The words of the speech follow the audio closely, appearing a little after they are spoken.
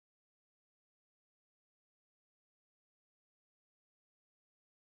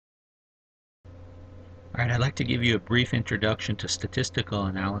Alright, I'd like to give you a brief introduction to statistical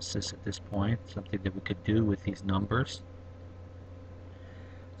analysis at this point, something that we could do with these numbers.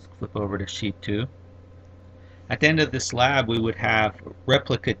 Let's flip over to sheet 2. At the end of this lab, we would have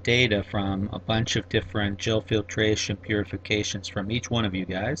replicate data from a bunch of different gel filtration purifications from each one of you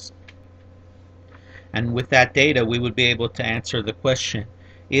guys. And with that data, we would be able to answer the question,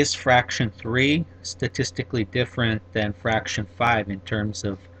 is fraction 3 statistically different than fraction 5 in terms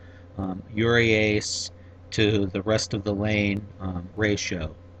of urease to the rest of the lane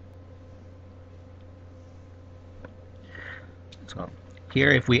ratio? So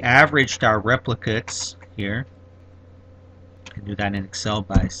here, if we averaged our replicates here, you can do that in Excel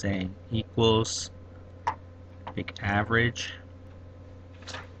by saying equals, pick average,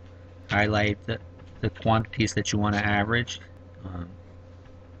 highlight the quantities that you want to average.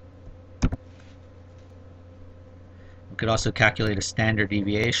 We could also calculate a standard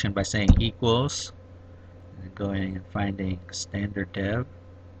deviation by saying equals, and then going and finding standard dev,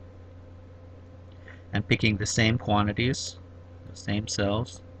 and picking the same quantities, the same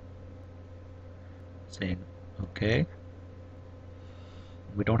cells, saying OK.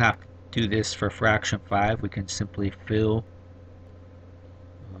 We don't have to do this for fraction 5. We can simply fill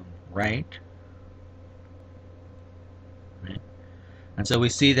right. And so we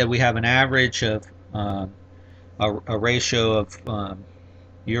see that we have an average of a ratio of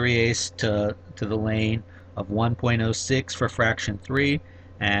urease to the lane of 1.06 for fraction 3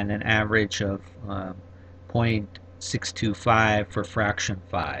 and an average of 0.625 for fraction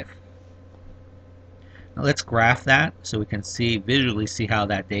 5. Now let's graph that so we can visually see how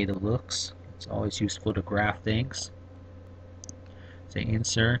that data looks. It's always useful to graph things. Say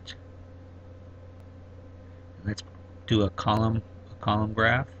insert. And let's do a column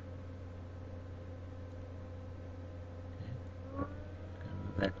graph. Okay. Move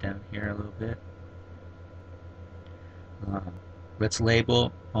that down here a little bit. Let's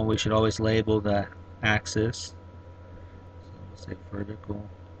label. We should always label the axis. So we'll say vertical.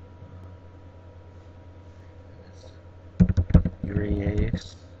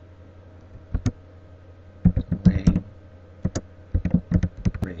 Urease lane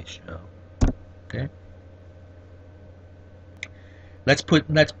ratio. Okay. Let's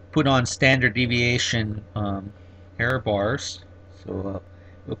put on standard deviation error bars. So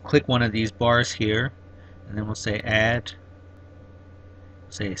we'll click one of these bars here, and then we'll say add.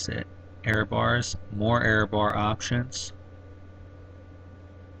 Say set error bars, more error bar options.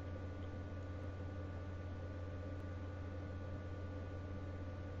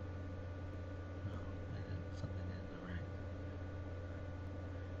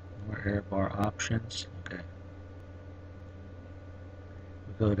 Error bar options. Okay.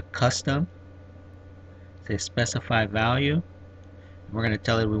 We go to custom. Say specify value. And we're going to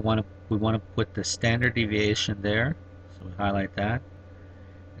tell it we want to put the standard deviation there. So we highlight that,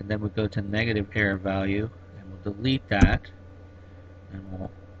 and then we go to negative error value, and we'll delete that, and we'll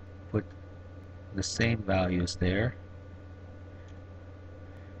put the same values there.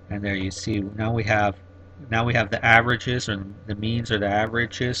 And there you see now we have the averages, or the means or the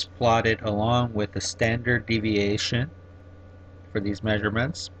averages, plotted along with the standard deviation for these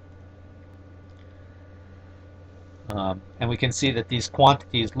measurements. And we can see that these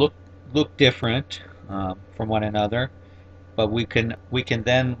quantities look different from one another, but we can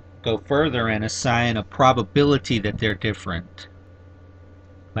then go further and assign a probability that they're different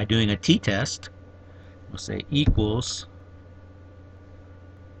by doing a t-test. We'll say equals,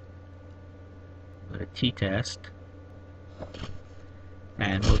 go to t-test,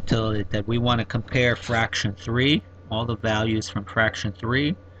 and we'll tell it that we want to compare fraction 3, all the values from fraction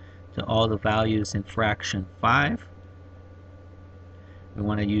 3, to all the values in fraction 5. We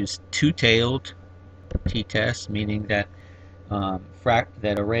want to use two-tailed t-test, meaning that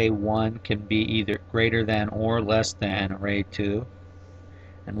that array 1 can be either greater than or less than array 2.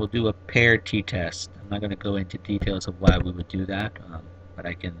 And we'll do a paired t-test. I'm not going to go into details of why we would do that, but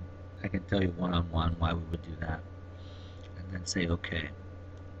I can tell you one-on-one why we would do that. And then say OK. I'm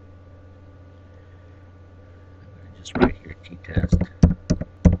going to just write here t-test.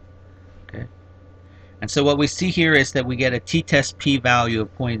 Okay. And so what we see here is that we get a t-test p-value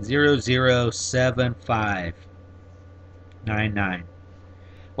of 0.007599.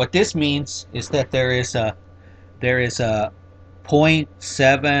 What this means is that there is a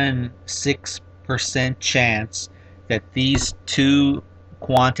 0.76% chance that these two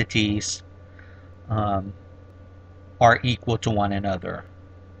quantities are equal to one another.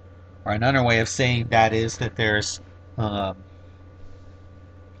 Or another way of saying that is that there's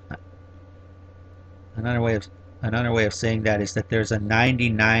another way of saying that is that there's a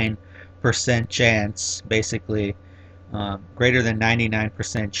 99% 99% chance, basically greater than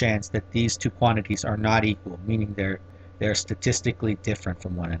 99% chance that these two quantities are not equal, meaning they're statistically different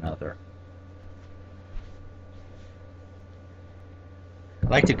from one another. I'd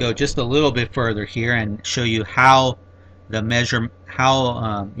like to go just a little bit further here and show you how your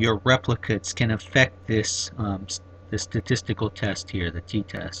replicates can affect this the statistical test here, the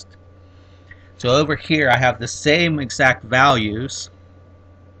t-test. So over here I have the same exact values,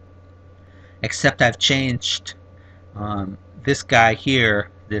 except I've changed this guy here,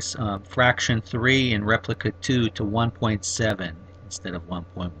 this fraction 3 and replicate 2 to 1.7 instead of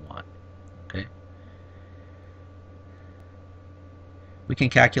 1.1. Okay. We can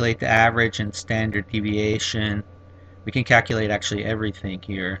calculate the average and standard deviation. We can calculate actually everything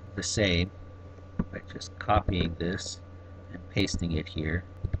here the same by just copying this and pasting it here.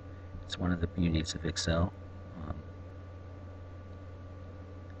 It's one of the beauties of Excel.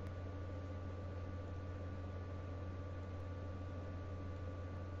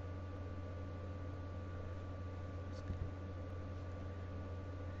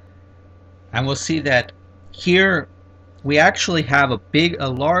 And we'll see that here we actually have a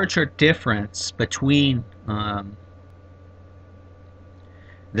larger difference between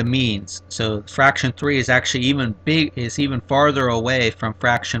the means. So fraction 3 is actually even farther away from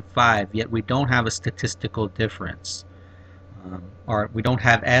fraction 5, yet we don't have a statistical difference, or we don't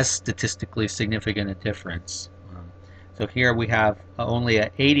have as statistically significant a difference. So here we have only an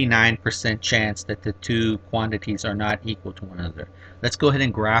 89% chance that the two quantities are not equal to one another. Let's go ahead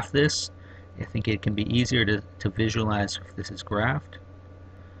and graph this. I think it can be easier to visualize if this is graphed.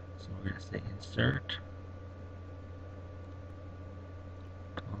 So we're going to say insert,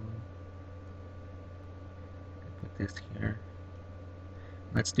 column, put this here.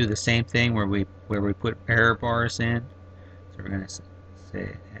 Let's do the same thing where we put error bars in. So we're going to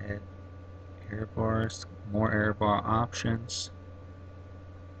say add error bars, more error bar options.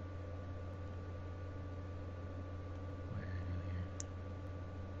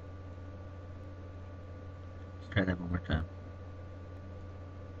 Try that one more time.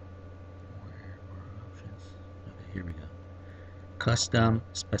 More error bar options. Okay, here we go. Custom,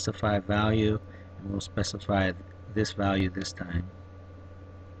 specify value, and we'll specify this value this time.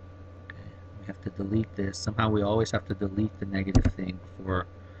 Okay, we have to delete this. Somehow we always have to delete the negative thing before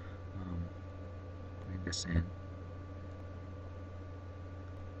putting this in.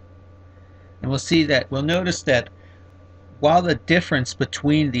 And we'll notice that while the difference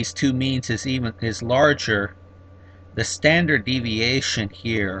between these two means is larger, the standard deviation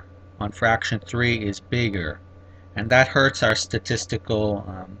here on fraction 3 is bigger, and that hurts our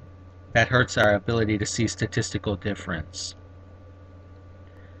our ability to see statistical difference.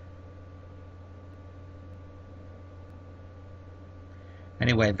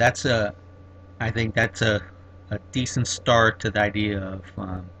 Anyway, I think that's a decent start to the idea of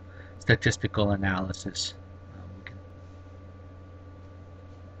statistical analysis.